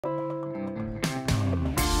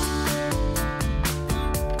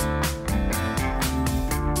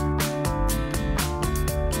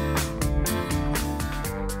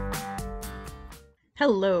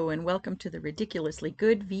Hello and welcome to the Ridiculously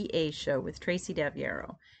Good VA Show with Tracy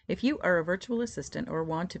Daviero. If you are a virtual assistant or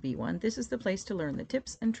want to be one, this is the place to learn the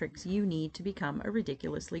tips and tricks you need to become a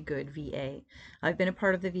ridiculously good VA. I've been a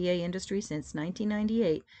part of the VA industry since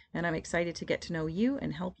 1998, and I'm excited to get to know you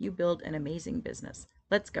and help you build an amazing business.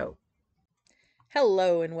 Let's go.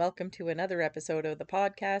 Hello and welcome to another episode of the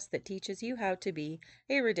podcast that teaches you how to be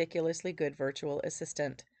a ridiculously good virtual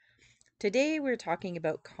assistant. Today we're talking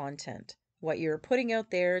about content, what you're putting out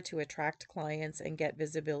there to attract clients and get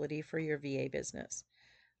visibility for your VA business.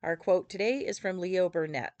 Our quote today is from Leo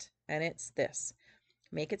Burnett, and it's this: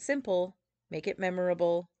 make it simple, make it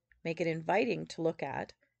memorable, make it inviting to look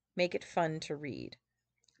at, make it fun to read.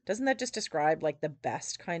 Doesn't that just describe like the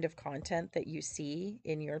best kind of content that you see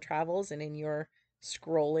in your travels and in your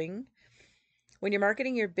scrolling? When you're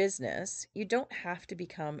marketing your business, you don't have to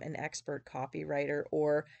become an expert copywriter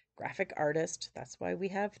or graphic artist. That's why we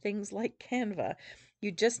have things like Canva.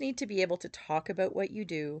 You just need to be able to talk about what you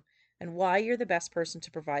do and why you're the best person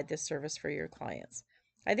to provide this service for your clients.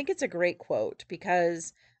 I think it's a great quote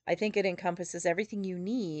because I think it encompasses everything you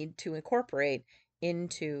need to incorporate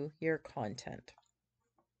into your content.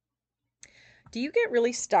 Do you get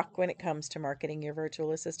really stuck when it comes to marketing your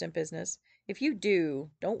virtual assistant business? If you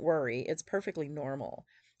do, don't worry, it's perfectly normal.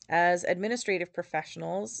 As administrative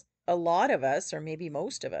professionals, a lot of us, or maybe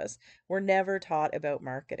most of us, were never taught about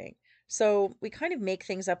marketing. So we kind of make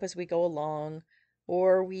things up as we go along,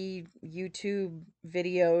 or we YouTube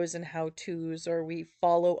videos and how to's, or we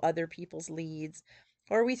follow other people's leads,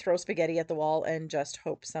 or we throw spaghetti at the wall and just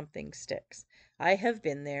hope something sticks. I have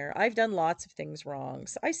been there. I've done lots of things wrong.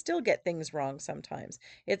 I still get things wrong sometimes.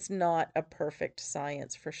 It's not a perfect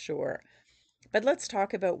science for sure. But let's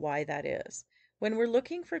talk about why that is. When we're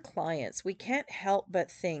looking for clients, we can't help but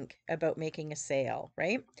think about making a sale,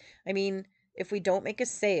 right? I mean, if we don't make a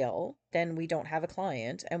sale, then we don't have a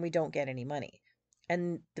client and we don't get any money.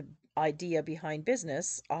 And the idea behind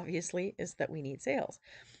business, obviously, is that we need sales.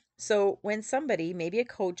 So when somebody, maybe a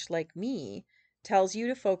coach like me, tells you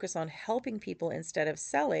to focus on helping people instead of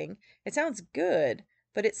selling, it sounds good,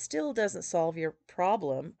 but it still doesn't solve your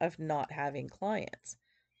problem of not having clients.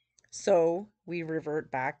 So we revert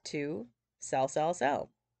back to sell, sell, sell.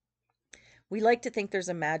 We like to think there's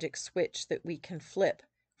a magic switch that we can flip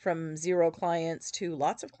from zero clients to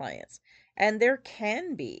lots of clients. And there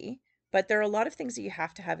can be, but there are a lot of things that you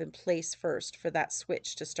have to have in place first for that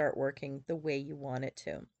switch to start working the way you want it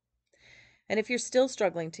to. And if you're still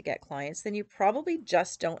struggling to get clients, then you probably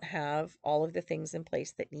just don't have all of the things in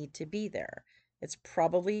place that need to be there. It's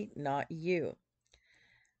probably not you.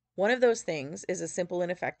 One of those things is a simple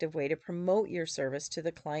and effective way to promote your service to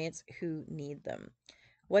the clients who need them.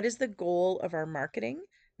 What is the goal of our marketing?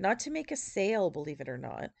 Not to make a sale, believe it or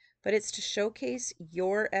not, but it's to showcase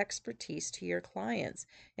your expertise to your clients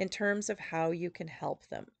in terms of how you can help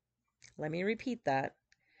them. Let me repeat that.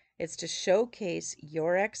 It's to showcase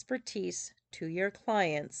your expertise to your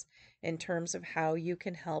clients in terms of how you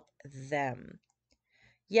can help them.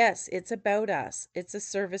 Yes, it's about us. It's a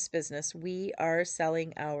service business. We are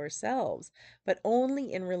selling ourselves, but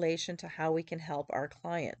only in relation to how we can help our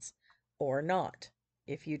clients or not.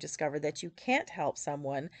 If you discover that you can't help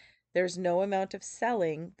someone, there's no amount of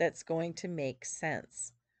selling that's going to make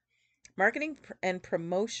sense. Marketing and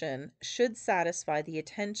promotion should satisfy the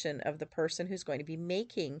attention of the person who's going to be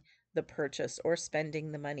making the purchase or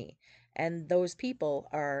spending the money. And those people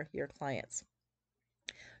are your clients.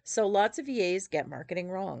 So lots of VAs get marketing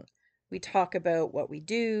wrong. We talk about what we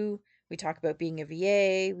do, we talk about being a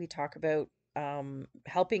VA, we talk about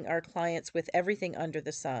helping our clients with everything under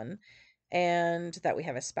the sun, and that we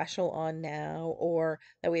have a special on now, or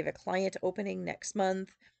that we have a client opening next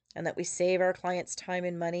month, and that we save our clients time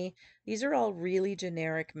and money. These are all really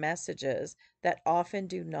generic messages that often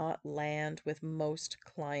do not land with most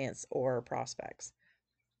clients or prospects.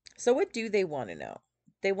 So, what do they want to know?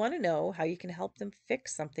 They want to know how you can help them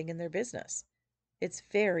fix something in their business. It's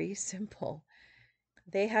very simple.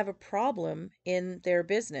 They have a problem in their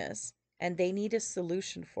business and they need a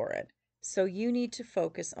solution for it. So you need to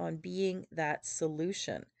focus on being that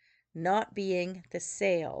solution, not being the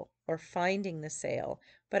sale or finding the sale,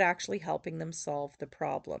 but actually helping them solve the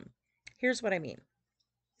problem. Here's what I mean,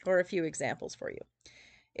 or a few examples for you.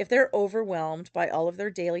 If they're overwhelmed by all of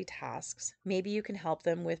their daily tasks, maybe you can help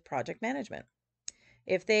them with project management.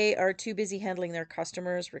 If they are too busy handling their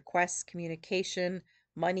customers, requests, communication,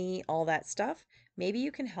 money, all that stuff, maybe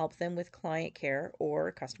you can help them with client care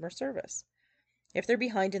or customer service. If they're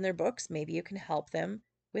behind in their books, maybe you can help them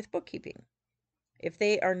with bookkeeping. If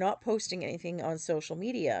they are not posting anything on social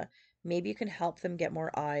media, maybe you can help them get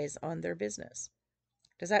more eyes on their business.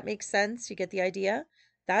 Does that make sense? You get the idea?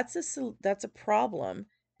 That's a problem,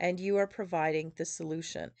 and you are providing the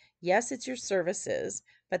solution. Yes, it's your services,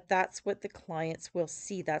 but that's what the clients will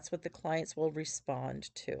see. That's what the clients will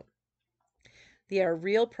respond to. They are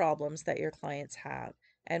real problems that your clients have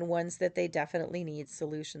and ones that they definitely need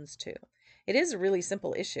solutions to. It is a really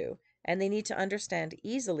simple issue, and they need to understand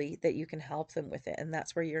easily that you can help them with it. And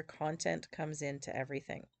that's where your content comes into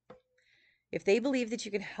everything. If they believe that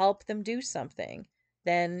you can help them do something,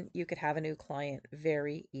 then you could have a new client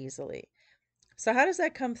very easily. So, how does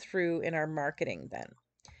that come through in our marketing then?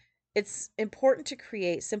 It's important to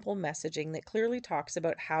create simple messaging that clearly talks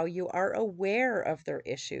about how you are aware of their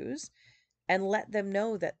issues and let them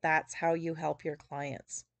know that that's how you help your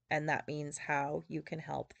clients. And that means how you can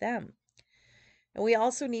help them. And we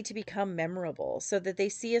also need to become memorable so that they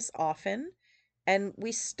see us often and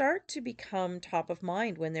we start to become top of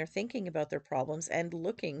mind when they're thinking about their problems and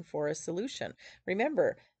looking for a solution.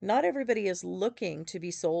 Remember, not everybody is looking to be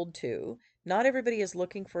sold to. Not everybody is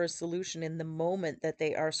looking for a solution in the moment that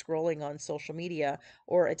they are scrolling on social media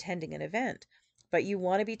or attending an event. But you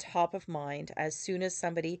want to be top of mind as soon as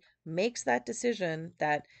somebody makes that decision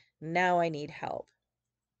that now I need help.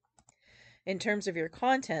 In terms of your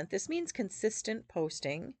content, this means consistent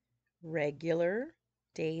posting, regular,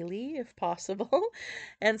 daily if possible,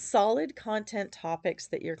 and solid content topics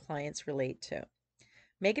that your clients relate to.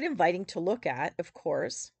 Make it inviting to look at, of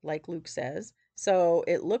course, like Luke says, so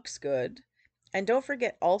it looks good. And don't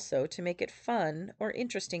forget also to make it fun or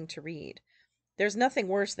interesting to read. There's nothing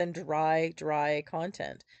worse than dry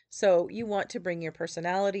content. So you want to bring your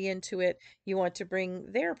personality into it. You want to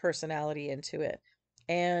bring their personality into it.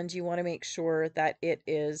 And you want to make sure that it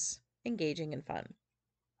is engaging and fun.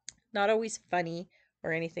 Not always funny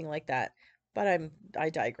or anything like that, but I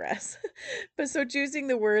digress. But so choosing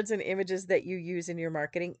the words and images that you use in your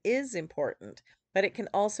marketing is important, but it can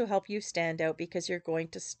also help you stand out because you're going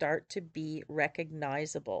to start to be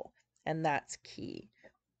recognizable, and that's key.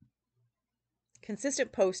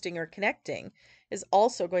 Consistent posting or connecting is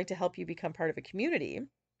also going to help you become part of a community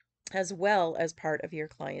as well as part of your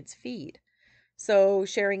client's feed. So,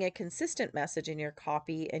 sharing a consistent message in your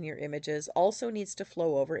copy and your images also needs to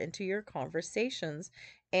flow over into your conversations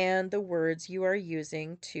and the words you are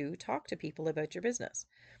using to talk to people about your business.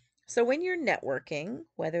 So, when you're networking,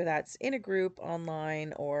 whether that's in a group,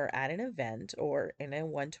 online, or at an event, or in a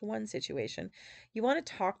one to one situation, you want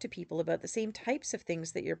to talk to people about the same types of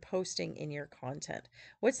things that you're posting in your content.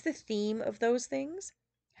 What's the theme of those things?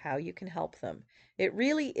 How you can help them. It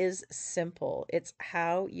really is simple. It's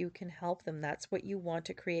how you can help them. That's what you want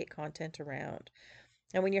to create content around.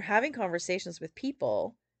 And when you're having conversations with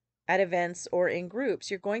people at events or in groups,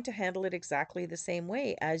 you're going to handle it exactly the same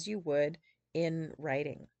way as you would in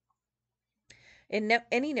writing. In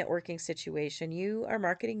any networking situation, you are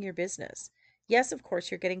marketing your business. Yes, of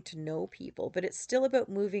course, you're getting to know people, but it's still about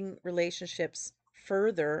moving relationships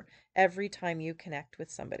further every time you connect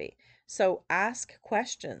with somebody. So ask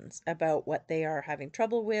questions about what they are having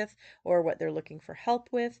trouble with or what they're looking for help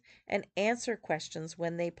with, and answer questions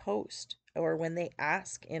when they post or when they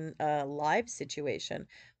ask in a live situation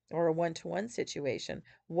or a one to one situation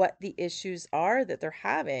what the issues are that they're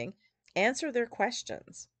having. Answer their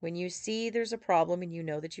questions. When you see there's a problem and you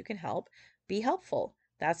know that you can help, be helpful.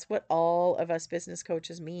 That's what all of us business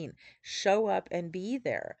coaches mean. Show up and be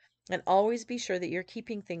there. And always be sure that you're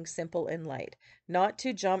keeping things simple and light. Not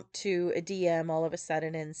to jump to a DM all of a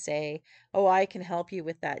sudden and say, oh, I can help you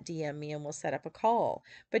with that. DM me and we'll set up a call.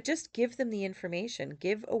 But just give them the information.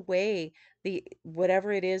 Give away the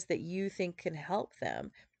whatever it is that you think can help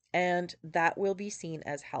them. And that will be seen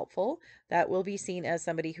as helpful. That will be seen as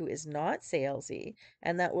somebody who is not salesy,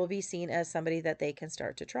 and that will be seen as somebody that they can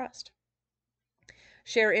start to trust.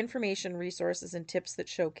 Share information, resources, and tips that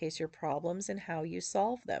showcase your problems and how you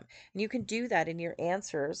solve them. And you can do that in your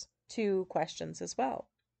answers to questions as well.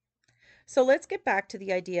 So let's get back to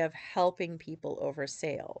the idea of helping people over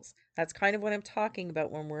sales. That's kind of what I'm talking about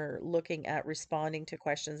when we're looking at responding to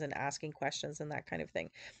questions and asking questions and that kind of thing.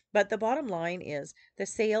 But the bottom line is the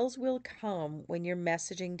sales will come when your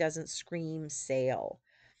messaging doesn't scream sale.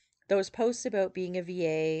 Those posts about being a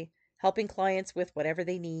VA, helping clients with whatever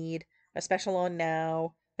they need, a special on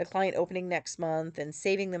now, a client opening next month, and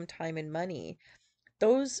saving them time and money,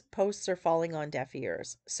 those posts are falling on deaf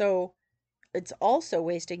ears. So it's also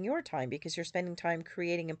wasting your time because you're spending time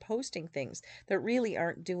creating and posting things that really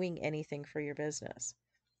aren't doing anything for your business.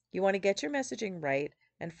 You want to get your messaging right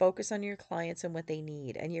and focus on your clients and what they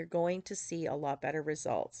need, and you're going to see a lot better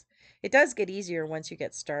results. It does get easier once you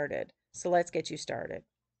get started. So let's get you started.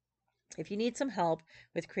 If you need some help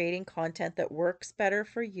with creating content that works better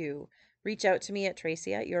for you, reach out to me at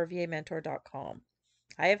tracy@yourvamentor.com.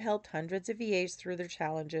 I have helped hundreds of VAs through their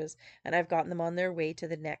challenges, and I've gotten them on their way to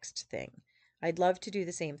the next thing. I'd love to do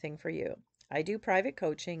the same thing for you. I do private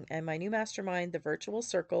coaching, and my new mastermind, the Virtual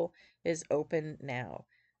Circle, is open now.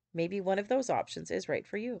 Maybe one of those options is right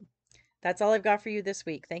for you. That's all I've got for you this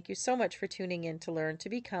week. Thank you so much for tuning in to learn to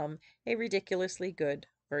become a ridiculously good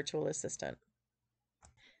virtual assistant.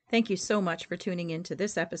 Thank you so much for tuning in to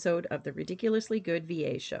this episode of the Ridiculously Good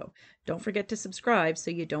VA Show. Don't forget to subscribe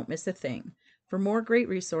so you don't miss a thing. For more great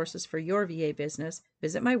resources for your VA business,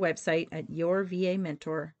 visit my website at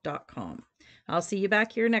yourvamentor.com. I'll see you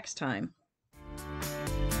back here next time.